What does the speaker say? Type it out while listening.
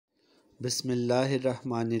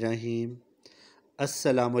Bismillahirrahmanirrahim.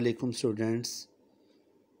 Assalamu alaikum students.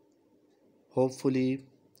 Hopefully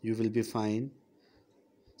you will be fine.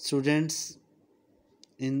 Students,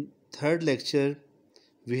 in third lecture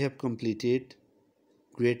we have completed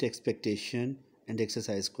Great Expectation and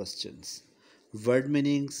exercise questions. Word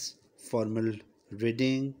meanings, formal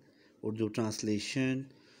reading, Urdu translation,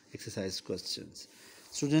 exercise questions.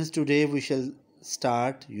 Students, today we shall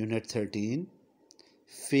start Unit 13.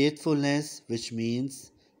 Faithfulness, which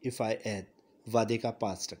means if I add, वादे का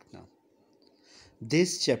पास रखना.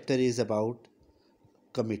 This chapter is about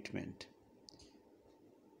commitment.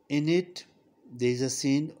 In it, there is a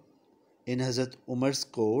scene in Hazrat Umar's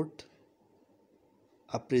court.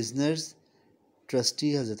 A prisoner's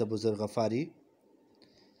trustee, Hazrat Abu Zar Ghafari.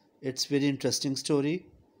 It's very interesting story.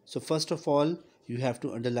 So first of all, you have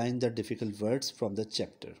to underline the difficult words from the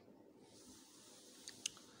chapter.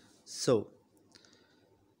 So,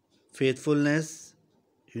 faithfulness,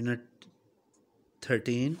 Unit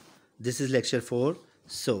 13. This is lecture 4.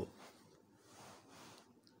 So,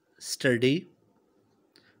 study,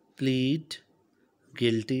 plead,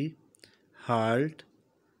 guilty, halt,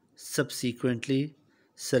 subsequently,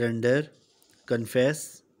 surrender,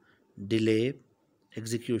 confess, delay,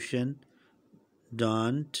 execution,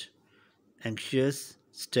 daunt, anxious,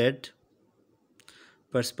 stead,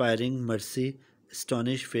 perspiring, mercy,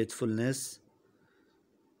 astonish, faithfulness,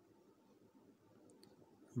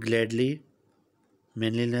 gladly,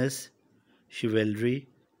 manliness, chivalry,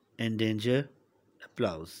 endanger,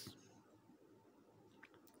 applause.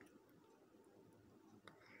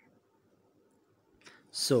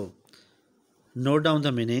 So, note down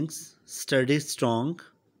the meanings. Study strong,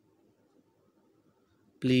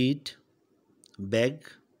 plead, beg,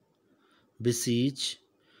 beseech,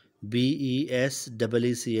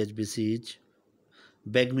 BESEECH, beseech.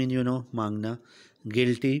 Beg mean मांगना.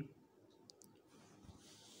 Guilty,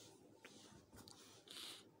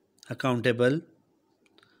 accountable.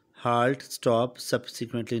 Halt, stop,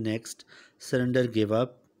 subsequently next. Surrender, give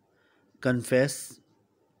up. Confess,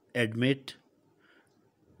 admit.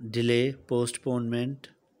 Delay, postponement.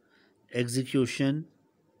 Execution,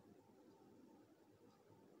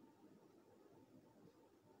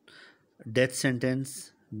 death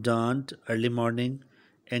sentence. Daunt, early morning.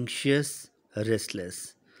 Anxious,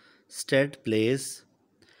 restless. Stead, place.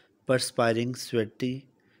 Perspiring, sweaty.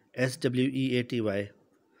 SWEATY,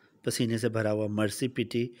 पसीने से भरा हुआ. Mercy,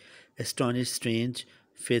 pity. Astonish, strange.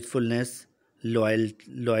 Faithfulness,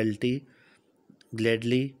 loyalty.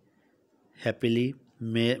 Gladly, happily.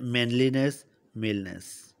 Manliness,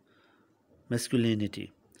 maleness.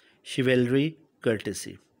 Masculinity. Chivalry,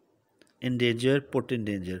 courtesy. In danger, put in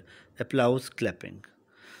danger. Applause, clapping.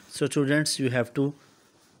 So students, you have to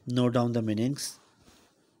note down the meanings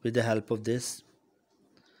with the help of this.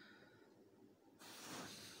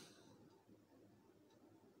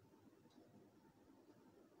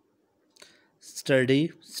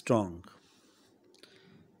 Study, strong.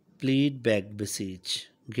 Plead, beg, beseech.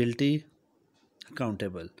 Guilty,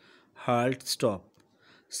 accountable. Halt, stop.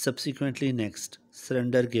 Subsequently next.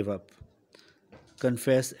 Surrender, give up.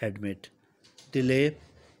 Confess, admit. Delay,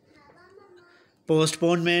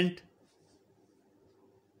 postponement.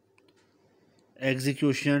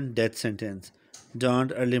 Execution, death sentence.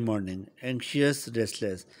 Dawn, early morning. Anxious,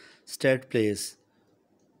 restless. Stead, place.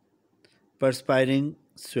 Perspiring,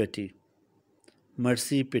 sweaty.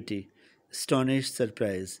 Mercy, pity. Astonished,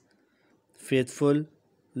 surprise. Faithful,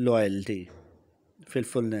 loyalty.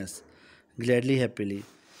 Faithfulness. Gladly, happily.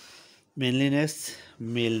 Manliness,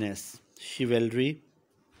 maleness. Chivalry,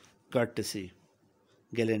 courtesy.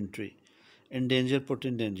 Gallantry. In danger, put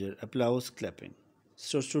in danger. Applause, clapping.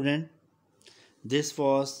 So student, this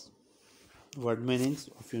was word meanings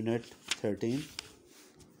of Unit 13.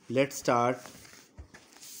 Let's start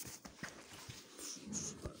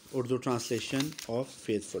Urdu translation of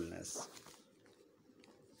faithfulness.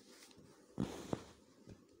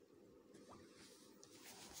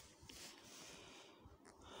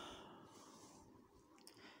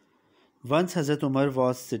 Once Hazrat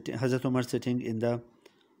Umar sitting in the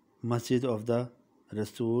Masjid of the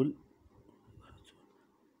Rasul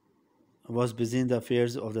was busy in the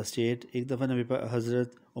affairs of the state. एक दफ़ा नबी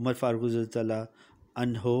हज़रत उमर फ़ारूक रज़ियल्लाहु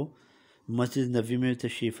अन्हो मस्जिद नबी में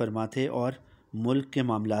तशरीफ़ फरमा थे और मुल्क के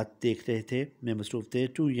मामलात देख रहे थे में मसरूफ़ थे.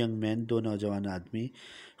 टू यंग मैन, दो नौजवान आदमी.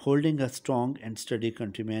 Holding a strong and study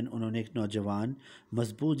countryman, उन्होंने एक नौजवान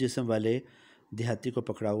मजबूत जिस्म वाले देहाती को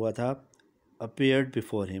पकड़ा हुआ था. अपीयर्ड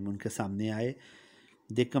बिफोर हिम, उनके सामने आए.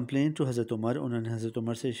 दे कंप्लेन टू हज़रत उमर, उन्होंने हज़रत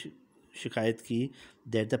उमर से शिकायत की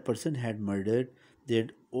that the person had murdered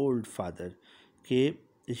their old father, कि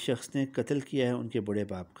इस शख्स ने कत्ल किया है उनके बड़े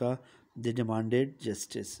बाप का. They demanded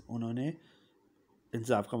justice. انہوں نے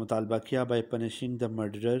انصاف کا مطالبہ کیا by punishing the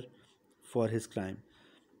murderer for his crime.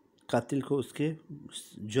 قاتل کو اس کے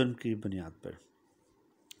جرم کی بنیاد پر.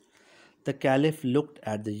 The caliph looked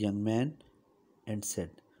at the young man and said.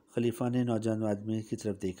 خلیفہ نے نوجوان آدمی کی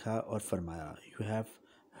طرف دیکھا اور فرمایا You have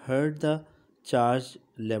heard the charge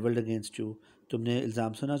leveled against you. تم نے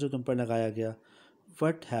الزام سنا جو تم پر لگایا گیا.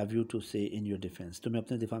 What have you to say in your defense? تمہیں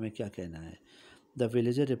اپنے دفاع میں کیا کہنا ہے؟ The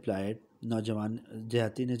villager replied. نوجوان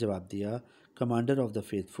دیہاتی نے جواب دیا Commander of the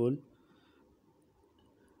faithful,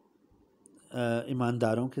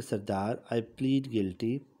 ایمانداروں کے سردار, I plead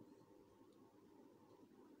guilty.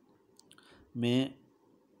 میں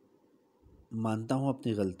مانتا ہوں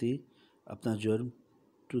اپنی غلطی, اپنا جرم,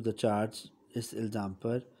 ٹو دا چارج, اس الزام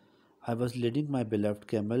پر. I was leading my beloved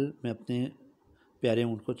camel. میں اپنے پیارے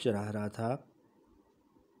اونٹ کو چرا رہا تھا,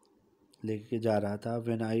 لے کے جا رہا تھا.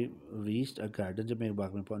 When I reached a garden, جب میں ایک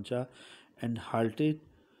باغ میں پہنچا, and halted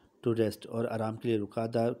to rest, اور آرام کے لیے رکا.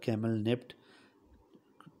 The camel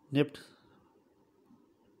nipped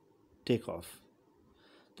take off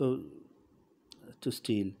تو to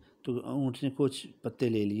steal, تو اونٹ نے کچھ پتے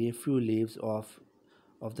لے لیے. Few leaves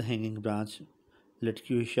of the hanging branch,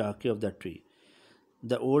 لٹکی ہوئی شاخ کے of the tree.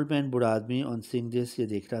 The old man, بوڑھا آدمی, on seeing this, یہ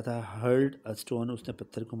دیکھ رہا تھا, hurled a stone, اس نے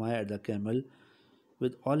پتھر گھمایا at the camel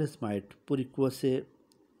with all his might, پوری قوت سے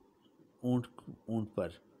اونٹ پر,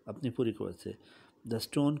 اپنی پوری قوت سے. The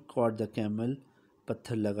stone caught the camel,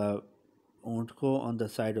 پتھر لگا اونٹ کو, on the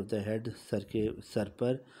side of the head, sir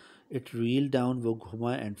per. It reeled down, وہ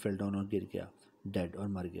گھما, and fell down, اور گر گیا, dead, اور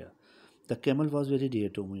مر گیا. The camel was very dear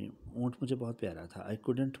to me. اونٹ مجھے بہت پیارا تھا. I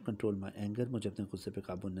couldn't control my anger, مجھے اپنے غصے پہ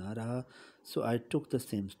قابو نہ رہا. So I took the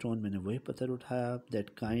same stone, میں نے وہی پتھر اٹھایا,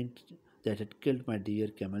 that had killed my dear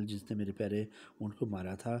camel, جس نے میرے پیارے اونٹ کو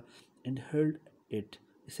مارا تھا, and hurled it,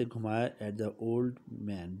 اسے گھمایا at the old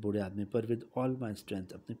man, بوڑھے آدمی پر, with all my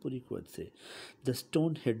strength, اپنی پوری قوت سے. The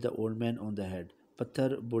stone hit the old man on the head,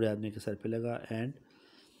 پتھر بوڑھے آدمی کے سر پہ لگا, and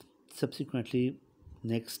subsequently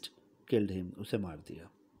next killed him, اسے مار دیا.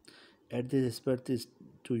 At this whisper, these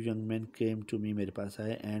two young men came to me, میرے پاس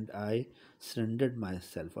آئے, and I surrendered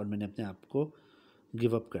myself, اور میں نے اپنے آپ کو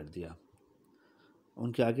give up کر دیا,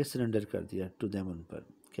 ان کے آگے سرنڈر کر دیا, to them, in per.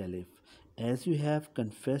 Caliph, as you have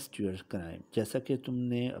confessed your crime, جیسا کہ تم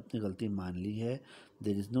نے اپنی غلطی مان لی ہے,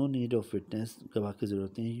 there is no need of witness, گواہ کی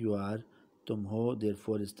ضرورت نہیں, you are, تم ہو,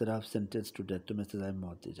 therefore اس طرح sentenced to death, تمہیں سزائے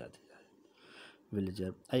موت دی جاتی ہے.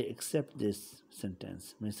 Villager, I accept this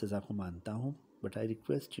sentence, میں سزا کو مانتا ہوں, but I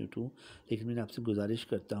request you to, لیکن میں آپ سے گزارش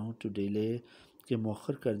کرتا ہوں, to delay, کہ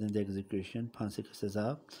مؤخر کر دیں the execution, پھانسی کی سزا,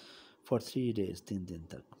 for 3 days, 3 دن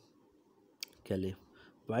تک. Caliph,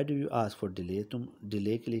 why do you ask for delay? تم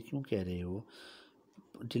ڈیلے کے لیے کیوں کہہ رہے ہو؟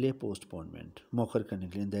 ڈیلے postponement, مؤخر کرنے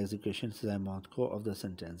کے لیے, the execution, سزائے موت کو, of the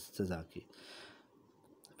sentence, سزا کی.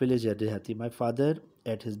 Villager, دیہاتی, my father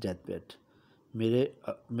at his deathbed,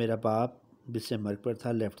 میرا باپ بسر مرگ پر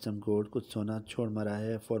تھا, left some gold, کچھ سونا چھوڑ مرا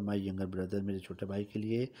ہے, for my younger brother, میرے چھوٹے بھائی کے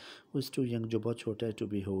لیے, who is too young, جو بہت چھوٹا ہے, to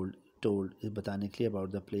be told, بتانے کے لیے,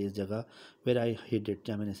 about the place, جگہ, where I hid it,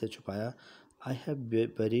 جہاں میں نے اسے چھپایا. I have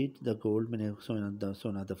buried the gold, میں نے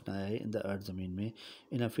سونا دفنایا ہے, in the earth, زمین میں,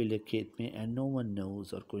 in a field, ایک کھیت میں, and no one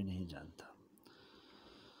knows, اور کوئی نہیں جانتا.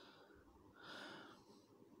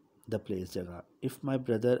 The place, جگہ. If my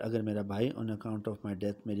brother, اگر میرا بھائی, on account of my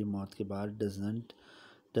death, میری موت کے بعد,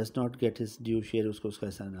 does not get his due share, اس کو اس کا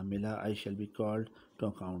حصہ نہ ملا, I shall be called to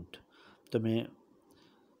account, تو میں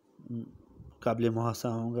قابل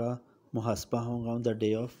محاسبہ ہوں گا, on the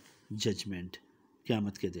day of judgment,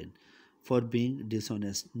 قیامت کے دن, for being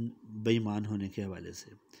dishonest, بے ایمان ہونے کے حوالے سے.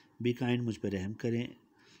 Be kind, مجھ پہ رحم کریں,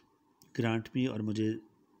 grant me, اور مجھے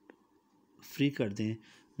فری کر دیں,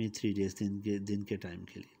 me 3 days, دن کے ٹائم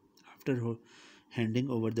کے لیے. After handing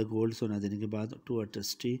over the gold, سونا دینے کے بعد, to a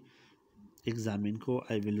trustee, ایک ضامن کو,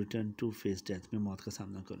 I will return to face death, میں موت کا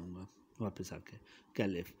سامنا کروں گا واپس آ کے.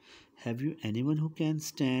 Caliph, have you anyone who can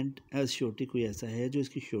stand as surety, کوئی ایسا ہے جو اس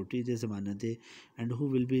کی شورٹی دے, ضمانت دے, and who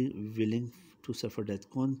will be willing to suffer death,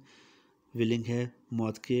 کون willing ہے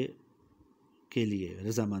موت کے لیے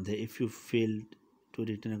رضامند ہے, if you fail to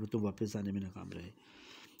return, اگر تم واپس آنے میں ناکام رہے.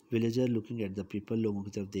 Villager, looking at the people, لوگوں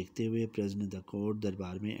کی طرف دیکھتے ہوئے, present in the court,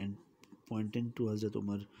 دربار میں, and pointing to حضرت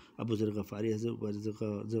عمر, ابو ذر غفاری, حضرت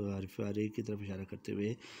غفاری کی طرف اشارہ کرتے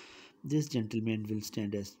ہوئے, this gentleman will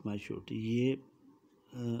stand as my surety, یہ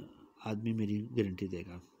آدمی میری گارنٹی دے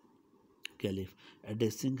گا. Caliph,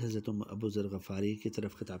 addressing حضرت ابو ذر غفاری کی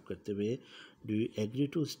طرف خطاب کرتے ہوئے, do you agree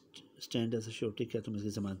to stand as a surety, کیا تم اس کی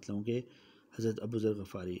ضمانت لو گے؟ حضرت ابو ذر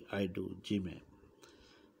غفاری, I do, جی میں.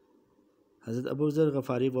 حضرت ابو ذر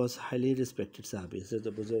غفاری was highly respected صحابی. حضرت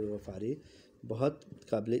ابو ذر غفاری بہت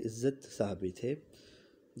قابل عزت صحابی تھے.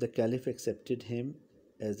 دا کیلف ایکسیپٹڈ ہم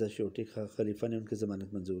ایز دا شورٹی. خلیفہ نے ان کی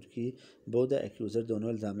ضمانت منظور کی. بو دا ایکیوزر دونوں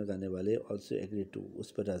الزام لگانے والے آلسو ایگری ٹو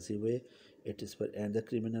اس پر راضی ہوئے. It is per and the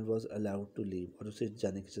criminal was allowed to لیو اور اسے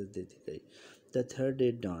جانے کی اجازت دے دی گئی. دا تھرڈ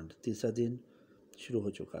ڈے ڈانڈ تیسرا دن شروع ہو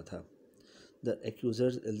چکا تھا. دا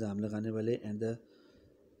ایکیوزرز الزام لگانے والے اینڈ دا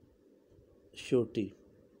شورٹی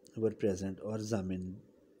ور پریزنٹ اور ضامن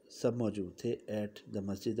سب موجود تھے at the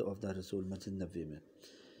Masjid of the رسول مسجد نبوی میں.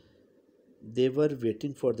 دے ور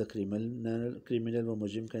ویٹنگ فار دا کریمنل وہ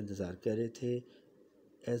مجرم کا انتظار کر رہے تھے.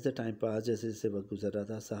 ایز دا ٹائم پاس جیسے جیسے وقت گزر رہا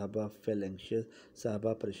تھا صحابہ فیل اینکشیس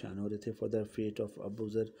صحابہ پریشان ہو رہے تھے for the fat of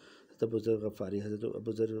Abuzar غفاری حضرت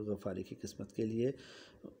ابوذر غفاری کی قسمت کے لیے.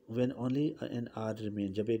 When only N are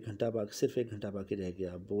remain جب صرف ایک گھنٹہ باقی رہ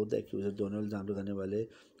گیا. بوتھ دا ایکیوزر دونوں الزام لگانے والے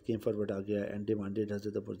کیم فارورڈ آ گیا اینڈ ڈیمانڈیڈ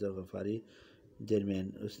حضرت ابوذر غفاری دیر مین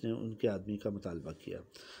اس نے ان کے آدمی کا مطالبہ کیا.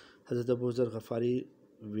 حضرت ابوذر غفاری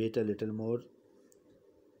ویٹ اے لٹل مور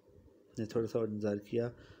نے تھوڑا سا اور انتظار کیا.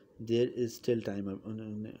 دیر از اسٹل ٹائم انہوں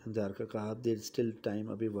نے انتظار کا کہا دیر از اسٹل ٹائم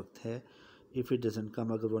ابھی وقت ہے. اف اٹ ڈزنٹ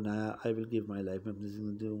کم اگر وہ نہ آیا آئی ول گیو مائی لائف میں اپنی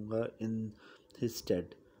زندگی دوں گا in his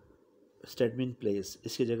stayed main place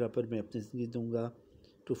اس کی جگہ پر میں اپنی زندگی دوں گا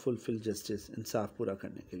ٹو فلفل جسٹس انصاف پورا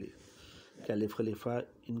کرنے کے لیے. کیلف خلیفہ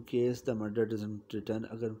in case the murder doesn't return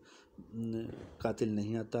اگر قاتل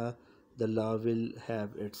نہیں آتا دا لا ول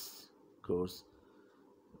ہیو اٹس کورس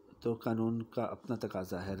تو قانون کا اپنا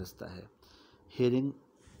تقاضا ہے رستہ ہے.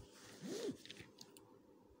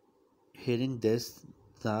 ہیئرنگ دس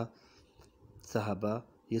دا صحابہ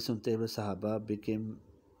یہ سنتے ہوئے صحابہ بیکیم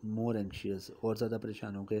مور اینکشیس اور زیادہ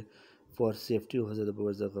پریشان ہو گئے فار سیفٹی آف حضرت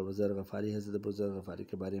ابوذر غفاری حضرت ابوذر غفاری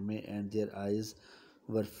کے بارے میں. And their eyes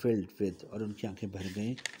were filled with اور ان کی آنکھیں بھر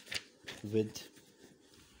گئیں ود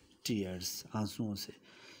ٹیئرس آنسوؤں سے.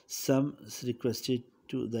 سم requested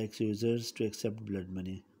to the ایکسیوزرز to accept blood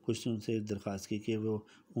منی کچھ نے ان سے درخواست کی کہ وہ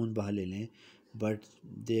خون بہا لے لیں بٹ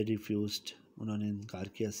دے ریفیوزڈ انہوں نے انکار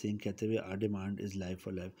کیا. سنگھ کہتے ہوئے are demand is life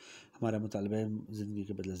for life ہمارا مطالبہ ہے زندگی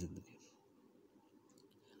کے بدلہ زندگی.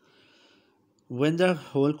 When the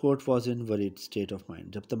whole court was in word state of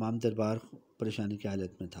mind جب تمام دربار پریشانی کی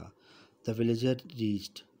حالت میں تھا. دا ولیجر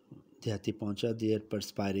ریچڈ دیہاتی پہنچا. دیئر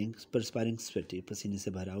پرسپائرنگ سویٹی پسینے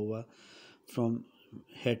سے بھرا ہوا فرام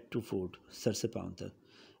ہیڈ ٹو فوٹ سر سے پاؤں تک.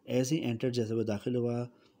 ایز ہی انٹر جیسے وہ داخل ہوا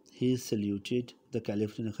ہی سلیوٹیڈ دا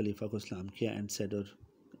کیلف نے خلیفہ کو سلام کیا اینڈ سیڈ اور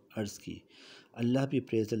عرض کی اللہ بھی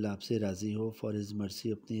پریز اللہ آپ سے راضی ہو فار ہز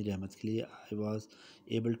مرسی اپنی رحمت کے لیے. I was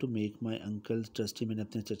able to make my uncle trustee میں نے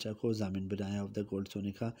اپنے چچا کو ضامن بنایا آف دا گولڈ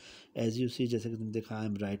سونے کا. ایز یو سی جیسے کہ تم نے دیکھا I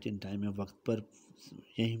am right in time میں وقت پر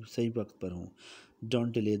یہیں صحیح وقت پر ہوں.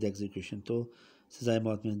 ڈونٹ ڈیلے دا ایگزیکیوشن تو سزائے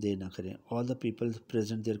موت میں دیر نہ کریں. آل the people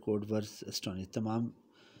present their court ور اسٹونش تمام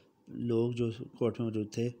لوگ جو کورٹ میں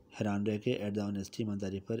موجود تھے حیران رہ کے ایٹ دا آنیسٹی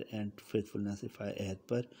ایمانداری پر اینڈ فیتھفلنس عہد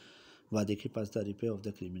پر وعدے کی پاسداری پہ آف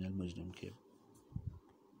دا کریمنل مجرم کے.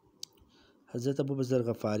 حضرت ابوذر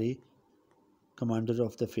غفاری کمانڈر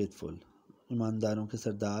آف دا فیتھفل ایمانداروں کے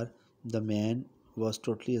سردار. دا مین was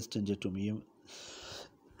totally stranger to me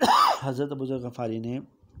حضرت ابوذر غفاری نے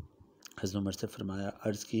حضرت عمر سے فرمایا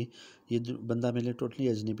عرض کی یہ بندہ میرے لیے ٹوٹلی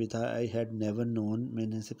اجنبی تھا. آئی ہیڈ نیور نون میں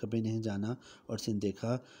نے اسے کبھی نہیں جانا اور سن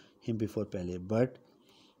دیکھا ہم بیفور پہلے. But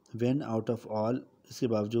when out of all اس کے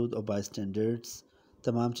باوجود اور بائی اسٹینڈرڈس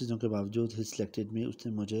تمام چیزوں کے باوجود ہی سلیکٹڈ می اس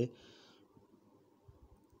نے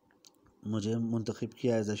مجھے منتخب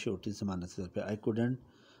کیا ایز اے شورٹی ضمانت کے طور پہ. آئی کوڈنٹ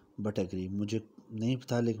بٹ ایگری مجھے نہیں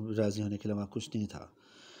تھا لیکن راضی ہونے کے علاوہ کچھ نہیں تھا.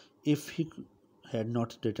 If he had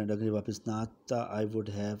not returned اگر واپس نہ آتا آئی ووڈ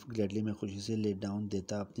ہیو گلیڈلی میں خوشی سے لے ڈاؤن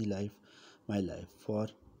دیتا اپنی مائی لائف فار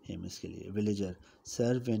ہیم اس کے لیے. Villager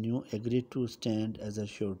sir when you agree to stand as a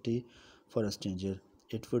شورٹی for a stranger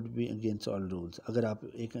it would be against all rules اگر آپ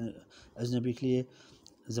ایک اجنبی کے لیے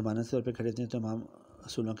ضمانت کے طور پہ کھڑے تھے تو تمام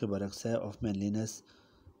اصولوں کے برعکس ہے آف مینلینس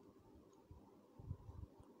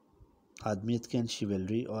آدمیت کے اینڈ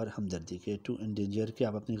شیولری اور ہمدردی کے. ٹو انڈینجر کہ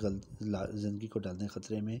آپ اپنی زندگی کو ڈال دیں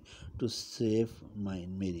خطرے میں. ٹو سیو مائن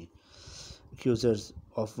میری. ایکیوزرز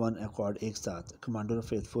آف ون ایکارڈ ایک ساتھ. کمانڈر آف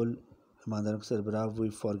فیتھفل ایمانداروں کے سربراہ وی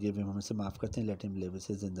فار گیو ہم اسے معاف کرتے ہیں لیٹ ہم لیو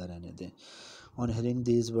اسے زندہ رہنے دیں. آن ہیئرنگ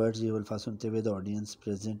دیز ورڈز یہ الفاظ سنتے ہوئے the audience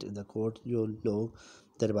present in the court جو لوگ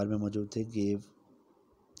دربار میں موجود تھے گیو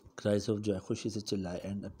کرائز آف جو خوشی سے چلائے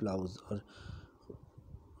اینڈ اپلاؤز اور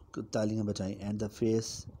تالیاں بجائیں. And the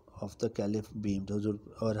face of the caliph بیمڈ حضور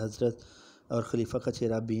اور حضرت اور خلیفہ کا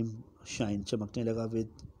چہرہ بیم شائن چمکنے لگا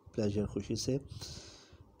ود پلیجر خوشی سے.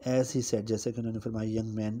 ایز ہی سیٹ جیسے کہ انہوں نے فرمایا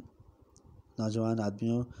ینگ مین نوجوان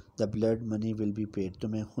آدمیوں the blood money will be paid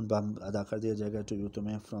تمہیں خون بہا ادا کر دیا جائے گا ٹو یو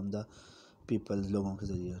تمہیں فرام دا پیپل لوگوں کے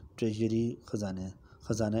ذریعے. ٹریجری خزانے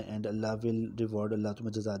خزانہ اینڈ اللہ ول ریوارڈ، اللہ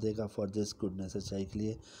تمہیں جزا دے گا فار دس گڈنس، اچھائی کے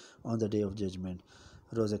لیے، آن دا ڈے آف ججمنٹ،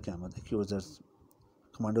 روز قیامت، ایکیوزرس،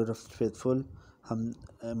 کمانڈر آف فیتھفل، ہم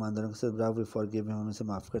ایمانداروں کے ساتھ براہ، وی فارگیو، ہم اسے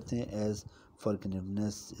معاف کرتے ہیں، ایز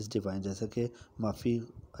فارگیونیس از ڈیوائن، جیسا کہ معافی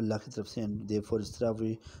اللہ کی طرف سے، اینڈ دے فور، اس طرح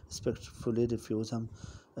وی رسپیکٹفلی ریفیوز، ہم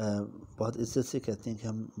بہت عزت سے کہتے ہیں کہ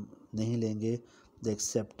ہم نہیں لیں گے، دے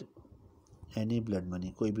ایکسیپٹ اینی بلڈ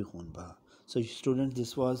منی، کوئی بھی خون بہا. So student,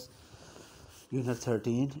 this was unit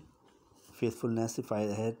 13 فیتھفلنیس،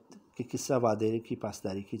 صفائے عہد کہ کس طرح وعدے کی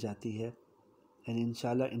پاسداری کی جاتی ہے. And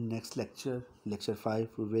inshallah in next lecture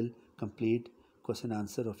 5 we will complete question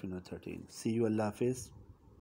answer of unit 13. See you. Allah Hafiz.